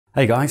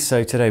Hey guys,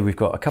 so today we've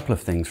got a couple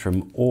of things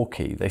from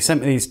Awkey. They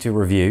sent me these to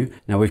review.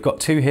 Now we've got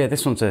two here.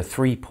 This one's a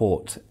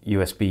 3-port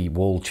USB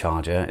wall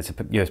charger. It's a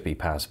USB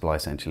power supply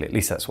essentially. At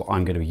least that's what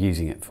I'm going to be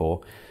using it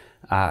for.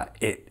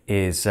 It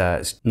is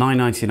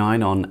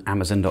 $9.99 on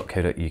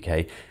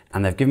amazon.co.uk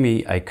and they've given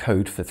me a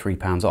code for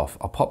 £3 off.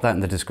 I'll pop that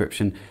in the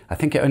description. I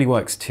think it only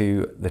works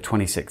to the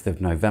 26th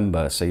of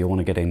November, so you'll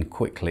want to get in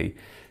quickly.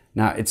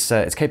 Now it's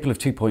capable of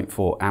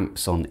 2.4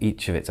 amps on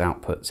each of its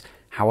outputs.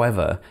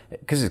 However,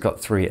 because it's got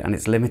 3 and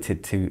it's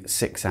limited to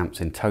 6 amps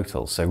in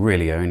total, so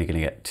really you're only going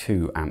to get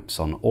 2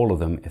 amps on all of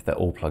them if they're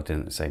all plugged in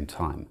at the same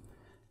time.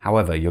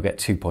 However, you'll get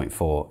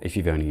 2.4 if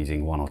you're only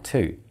using 1 or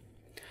 2.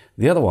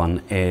 The other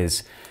one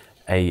is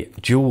a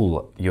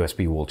dual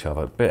USB wall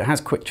charger, but it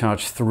has Quick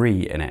Charge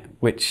 3 in it,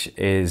 which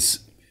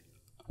is,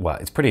 well,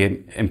 it's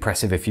pretty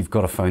impressive if you've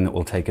got a phone that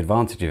will take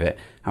advantage of it.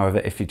 However,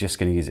 if you're just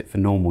going to use it for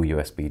normal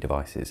USB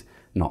devices,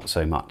 not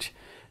so much.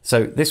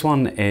 So this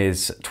one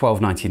is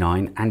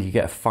 $12.99 and you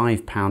get a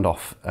 £5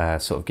 off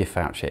sort of gift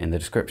voucher in the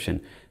description.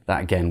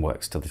 That again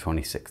works till the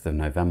 26th of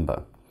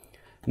November.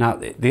 Now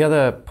the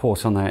other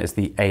port on there is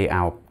the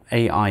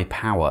AI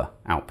Power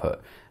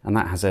output, and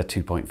that has a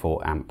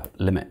 2.4 amp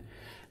limit.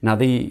 Now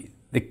the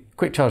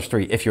Quick Charge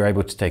 3, if you're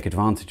able to take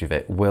advantage of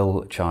it,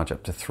 will charge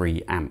up to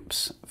 3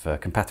 amps for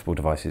compatible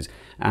devices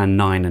and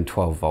 9 and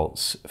 12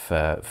 volts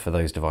for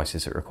those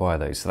devices that require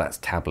those. So that's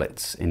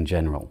tablets in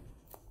general.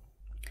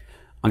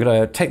 I'm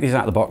going to take these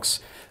out of the box.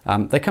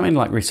 They come in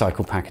like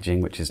recycled packaging,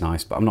 which is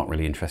nice, but I'm not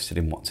really interested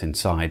in what's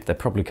inside. They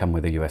probably come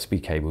with a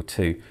USB cable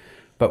too,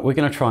 but we're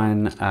going to try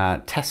and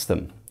test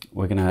them.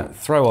 We're going to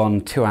throw on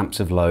 2 amps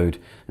of load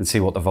and see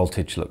what the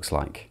voltage looks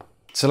like.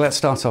 So let's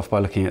start off by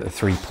looking at the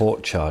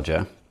 3-port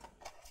charger.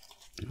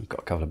 I've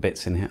got a couple of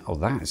bits in here. Oh,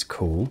 that is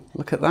cool.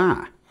 Look at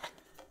that.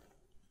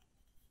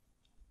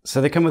 So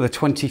they come with a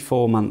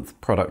 24-month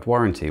product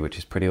warranty, which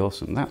is pretty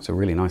awesome. That's a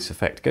really nice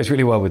effect. It goes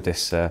really well with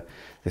this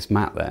this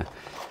mat there.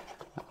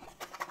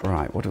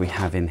 Right, what do we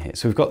have in here?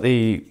 So we've got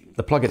the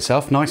plug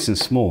itself, nice and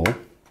small.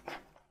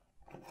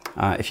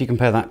 If you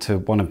compare that to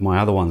one of my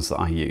other ones that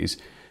I use,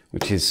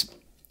 which is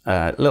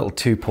a little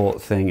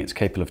 2-port thing, it's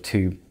capable of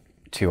 2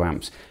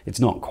 amps. It's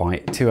not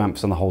quite 2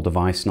 amps on the whole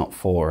device, not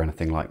 4 or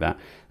anything like that.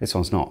 This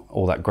one's not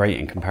all that great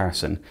in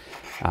comparison,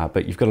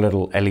 but you've got a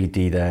little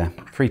LED there,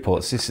 3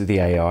 ports. This is the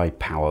AI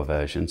Power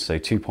version, so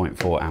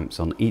 2.4 amps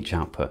on each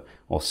output,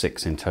 or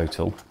 6 in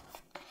total.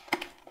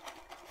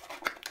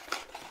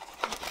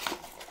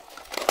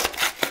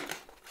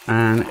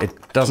 And it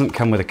doesn't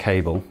come with a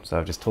cable, so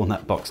I've just torn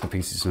that box to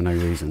pieces for no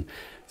reason.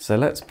 So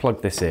let's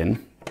plug this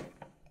in.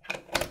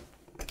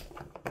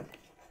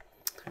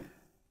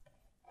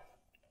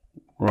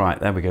 Right,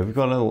 there we go. We've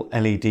got a little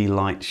LED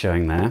light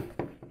showing there.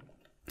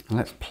 And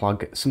let's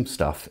plug some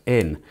stuff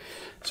in.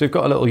 So we've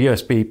got a little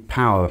USB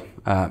power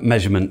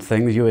measurement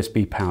thing, the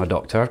USB power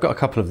adapter. I've got a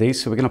couple of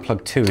these, so we're going to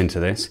plug 2 into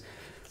this.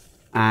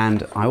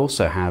 And I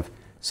also have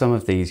some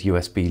of these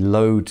USB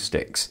load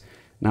sticks.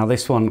 Now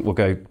this one will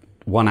go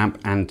 1 amp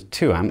and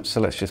 2 amps,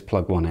 so let's just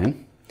plug one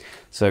in.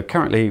 So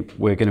currently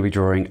we're going to be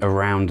drawing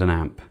around an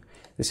amp.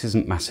 This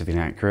isn't massively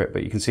accurate,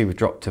 but you can see we've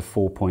dropped to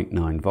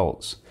 4.9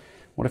 volts.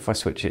 What if I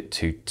switch it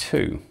to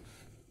 2?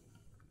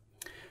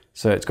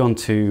 So it's gone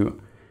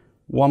to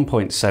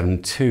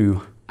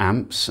 1.72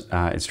 amps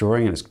it's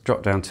drawing, and it's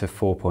dropped down to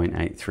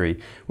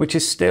 4.83, which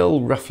is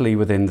still roughly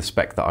within the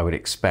spec that I would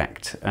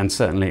expect, and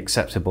certainly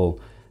acceptable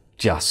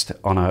just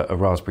on a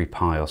Raspberry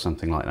Pi or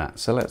something like that.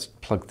 So let's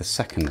plug the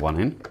second one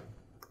in.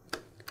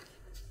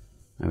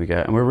 There we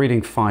go, and we're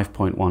reading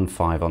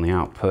 5.15 on the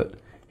output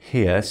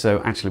here.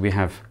 So actually we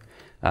have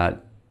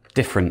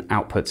different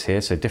outputs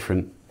here, so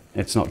different,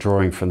 it's not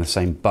drawing from the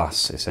same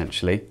bus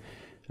essentially.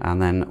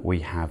 And then we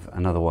have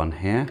another one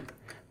here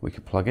we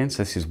could plug in.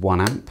 So this is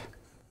 1 amp.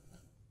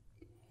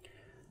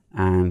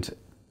 And it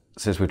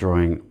says we're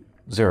drawing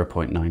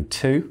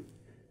 0.92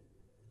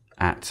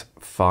 at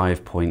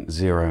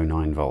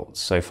 5.09 volts,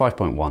 so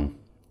 5.1.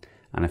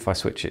 And if I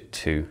switch it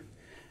to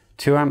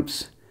 2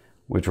 amps,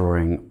 we're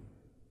drawing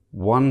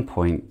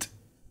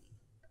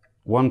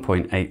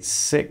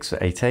 1.86 or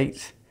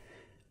 88,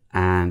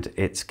 and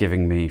it's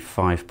giving me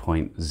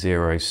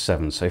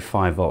 5.07, so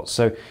 5 volts.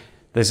 So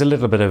there's a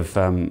little bit of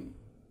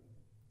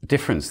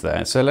difference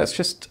there. So let's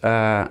just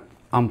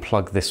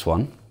unplug this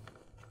one.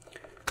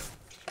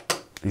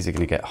 These are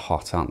going to get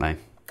hot, aren't they?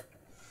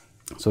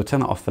 So we'll turn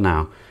that off for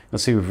now. You'll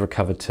see we've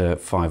recovered to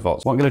 5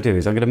 volts. What I'm going to do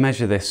is I'm going to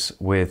measure this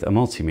with a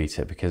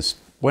multimeter, because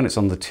when it's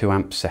on the 2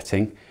 amp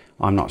setting,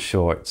 I'm not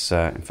sure it's,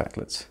 in fact,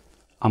 let's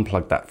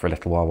unplug that for a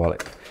little while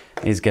it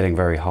is getting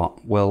very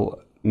hot.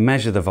 We'll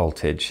measure the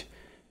voltage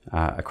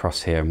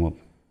across here, and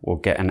we'll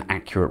get an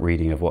accurate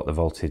reading of what the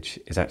voltage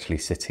is actually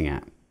sitting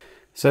at.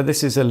 So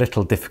this is a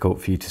little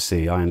difficult for you to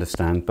see, I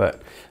understand,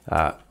 but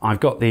I've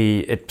got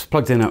it's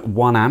plugged in at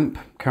 1 amp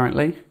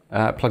currently,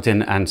 plugged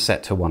in and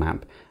set to 1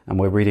 amp, and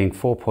we're reading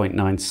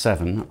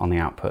 4.97 on the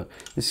output.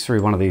 This is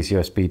through one of these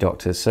USB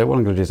adapters. So what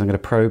I'm going to do is I'm going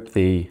to probe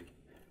the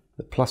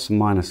plus and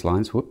minus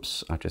lines.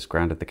 Whoops, I've just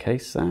grounded the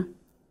case there.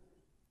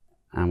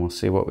 And we'll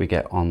see what we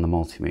get on the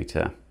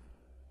multimeter.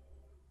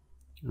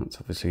 That's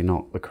obviously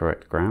not the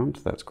correct ground.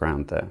 That's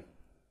ground there.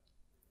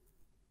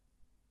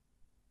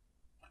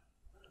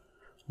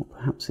 Or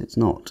perhaps it's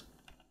not.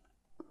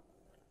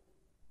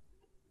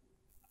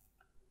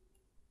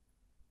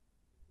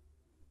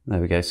 There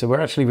we go. So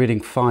we're actually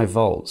reading 5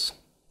 volts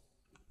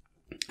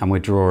and we're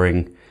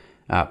drawing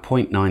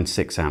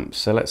 0.96 amps.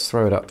 So let's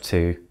throw it up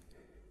to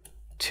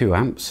 2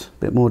 amps. A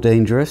bit more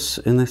dangerous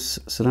in this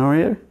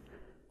scenario.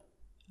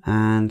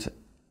 And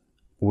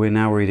we're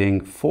now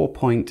reading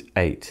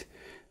 4.8.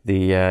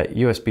 The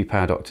USB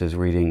power adapter is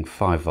reading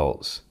 5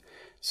 volts.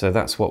 So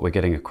that's what we're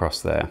getting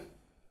across there.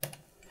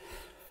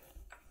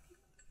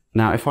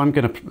 Now if I'm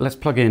going to, let's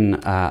plug in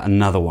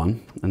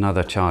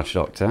another charge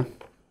adapter.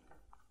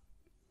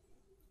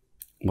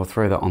 We'll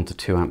throw that onto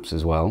 2 amps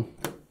as well.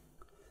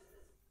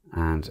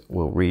 And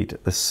we'll read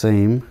the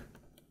same.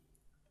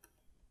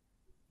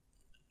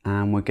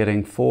 And we're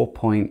getting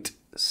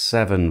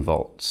 4.7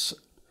 volts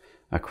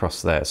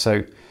across there.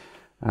 So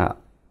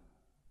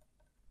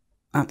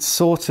that's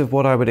sort of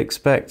what I would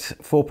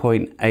expect.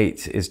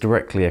 4.8 is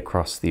directly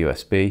across the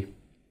USB.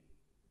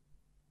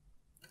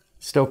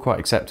 Still quite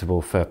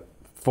acceptable for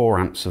 4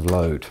 amps of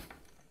load.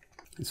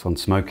 This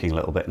one's smoking a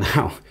little bit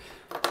now.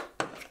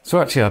 So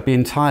actually I'd be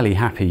entirely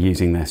happy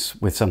using this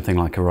with something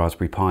like a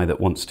Raspberry Pi that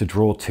wants to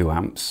draw 2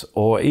 amps,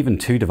 or even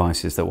 2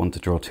 devices that want to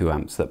draw 2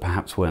 amps that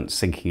perhaps weren't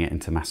syncing it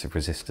into massive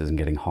resistors and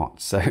getting hot.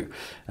 So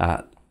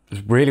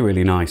it's really,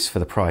 really nice for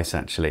the price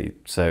actually.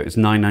 So it's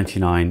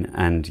 $9.99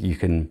 and you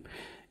can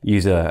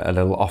use a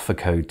little offer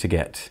code to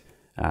get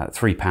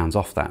 £3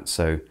 off that.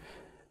 So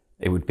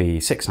it would be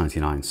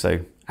 $6.99.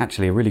 So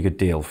actually a really good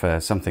deal for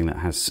something that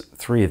has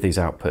 3 of these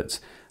outputs.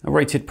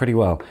 Rated pretty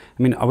well.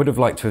 I mean, I would have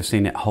liked to have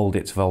seen it hold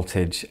its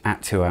voltage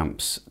at 2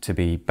 amps to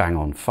be bang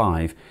on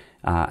 5,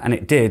 and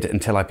it did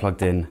until I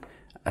plugged in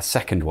a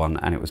second one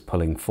and it was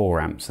pulling 4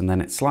 amps, and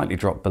then it slightly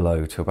dropped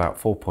below to about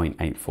 4.8,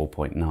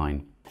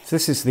 4.9. So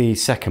this is the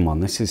second one.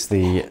 This is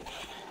the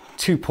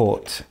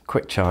 2-port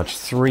Quick Charge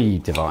 3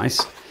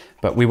 device,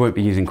 but we won't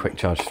be using Quick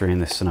Charge 3 in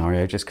this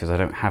scenario just because I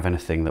don't have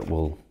anything that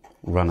will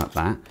run at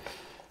that.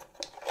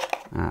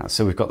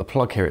 So we've got the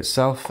plug here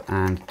itself,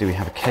 and do we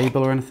have a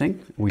cable or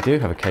anything? We do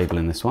have a cable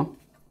in this one.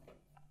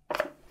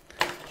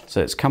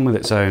 So it's come with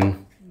its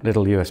own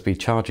little USB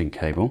charging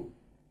cable.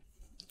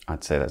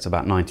 I'd say that's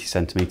about 90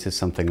 centimeters,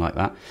 something like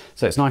that.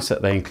 So it's nice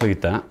that they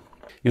include that.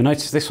 You'll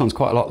notice this one's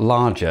quite a lot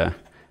larger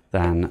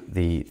than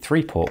the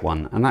 3-port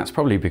one, and that's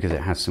probably because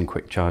it has some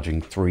Quick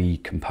Charging 3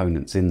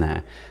 components in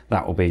there.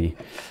 That will be,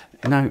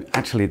 no,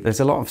 actually there's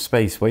a lot of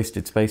space,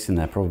 wasted space in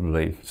there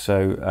probably.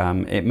 So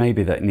it may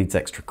be that it needs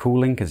extra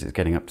cooling because it's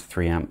getting up to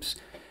 3 amps,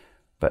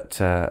 but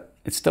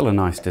it's still a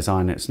nice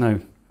design. It's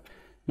no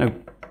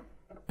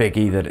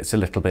biggie that it's a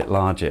little bit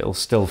larger. It'll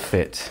still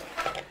fit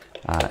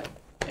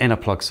in a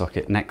plug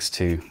socket next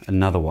to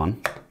another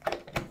one.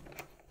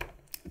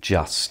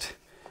 Just,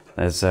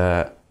 there's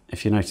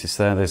if you notice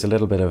there's a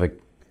little bit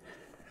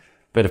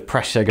of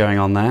pressure going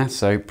on there,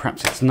 so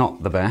perhaps it's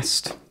not the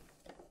best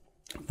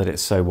that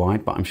it's so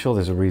wide, but I'm sure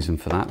there's a reason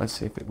for that. Let's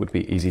see if it would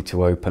be easy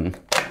to open.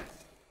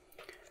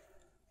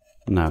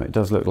 No, it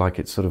does look like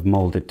it's sort of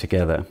molded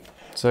together.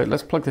 So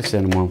let's plug this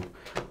in and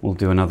we'll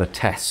do another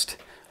test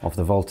of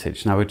the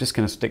voltage. Now we're just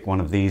going to stick one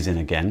of these in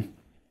again.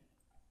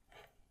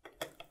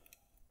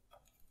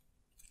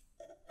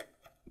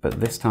 But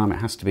this time it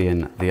has to be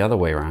in the other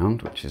way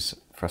around, which is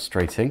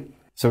frustrating.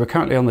 So we're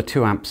currently on the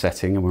 2 amp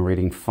setting and we're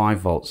reading 5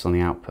 volts on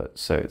the output.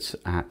 So it's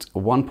at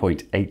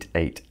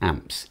 1.88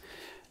 amps.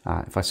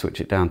 If I switch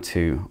it down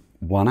to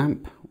 1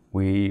 amp,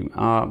 we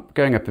are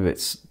going up a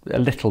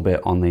little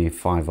bit on the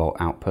 5 volt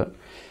output.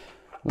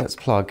 Let's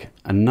plug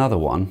another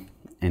one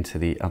into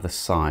the other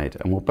side,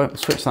 and we'll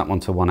switch that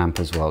one to 1 amp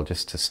as well,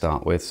 just to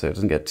start with, so it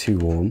doesn't get too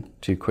warm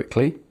too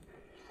quickly.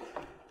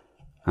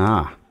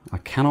 I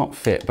cannot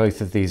fit both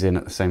of these in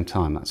at the same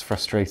time. That's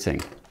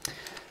frustrating.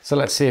 So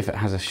let's see if it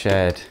has a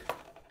shared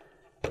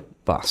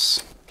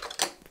bus,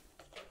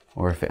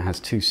 or if it has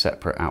 2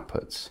 separate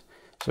outputs.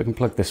 So we can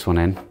plug this one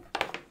in.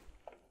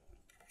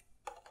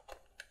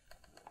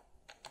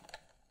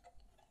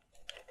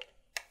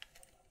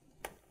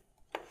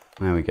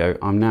 There we go.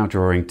 I'm now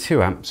drawing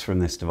 2 amps from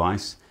this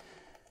device,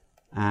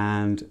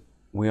 and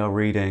we are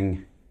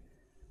reading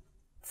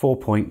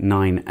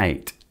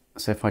 4.98.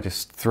 So if I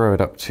just throw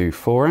it up to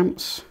 4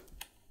 amps,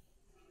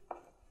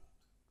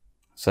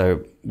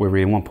 so we're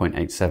reading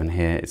 1.87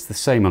 here. It's the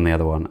same on the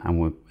other one, and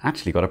we've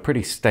actually got a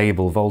pretty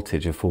stable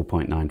voltage of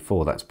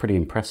 4.94. That's pretty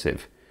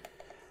impressive.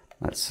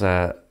 Let's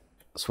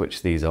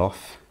switch these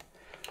off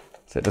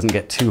so it doesn't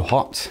get too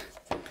hot.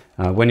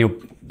 When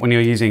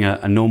you're using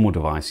a normal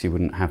device, you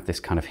wouldn't have this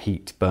kind of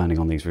heat burning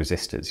on these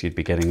resistors. You'd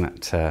be getting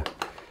that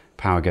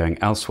power going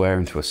elsewhere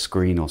into a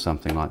screen or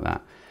something like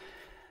that.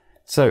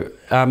 So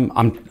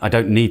I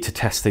don't need to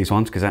test these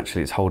ones because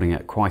actually it's holding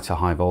at quite a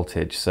high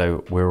voltage,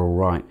 so we're all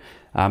right.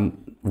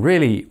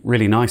 Really,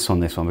 really nice on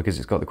this one because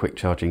it's got the Quick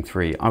Charging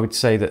 3. I would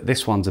say that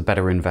this one's a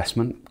better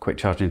investment. Quick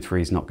Charging 3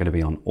 is not going to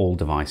be on all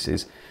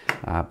devices,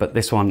 but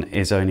this one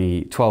is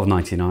only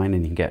 $12.99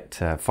 and you can get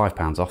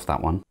 £5 off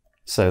that one.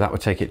 So that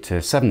would take it to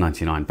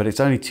 $7.99, but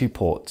it's only 2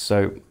 ports.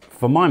 So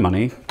for my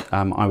money,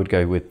 I would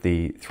go with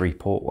the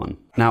 3-port one.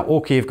 Now,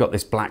 Awkey have got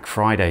this Black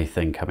Friday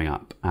thing coming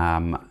up.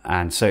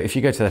 And so if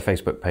you go to their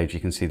Facebook page, you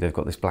can see they've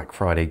got this Black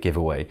Friday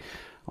giveaway.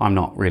 I'm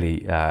not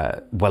really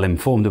well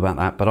informed about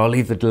that, but I'll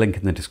leave the link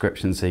in the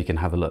description so you can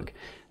have a look.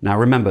 Now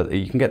remember that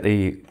you can get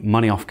the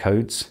money off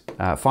codes,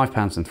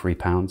 £5 and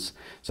 £3.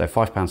 So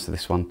 £5 for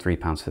this one,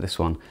 £3 for this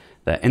one.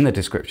 They're in the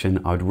description.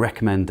 I would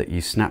recommend that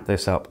you snap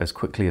this up as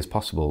quickly as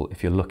possible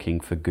if you're looking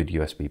for good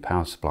USB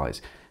power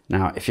supplies.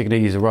 Now, if you're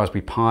going to use a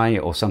Raspberry Pi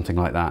or something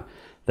like that,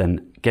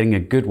 then getting a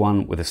good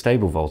one with a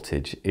stable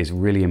voltage is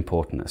really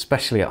important,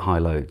 especially at high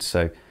loads.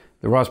 So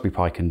the Raspberry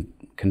Pi can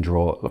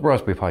draw, the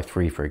Raspberry Pi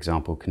 3, for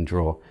example, can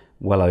draw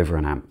well over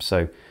an amp.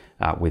 So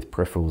with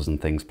peripherals and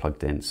things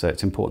plugged in. So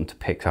it's important to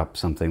pick up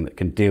something that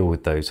can deal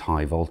with those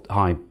high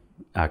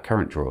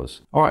current draws.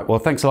 All right, well,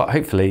 thanks a lot.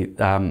 Hopefully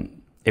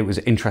it was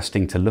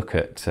interesting to look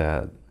at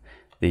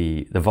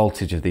the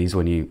voltage of these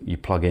when you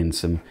plug in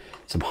some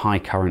high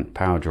current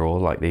power draw,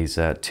 like these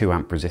 2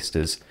 amp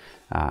resistors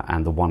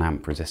and the 1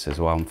 amp resistor as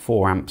well, and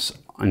 4 amps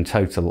in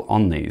total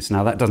on these.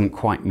 Now that doesn't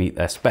quite meet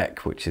their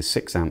spec, which is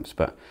 6 amps,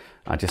 but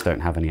I just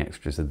don't have any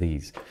extras of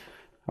these.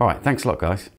 All right, thanks a lot, guys.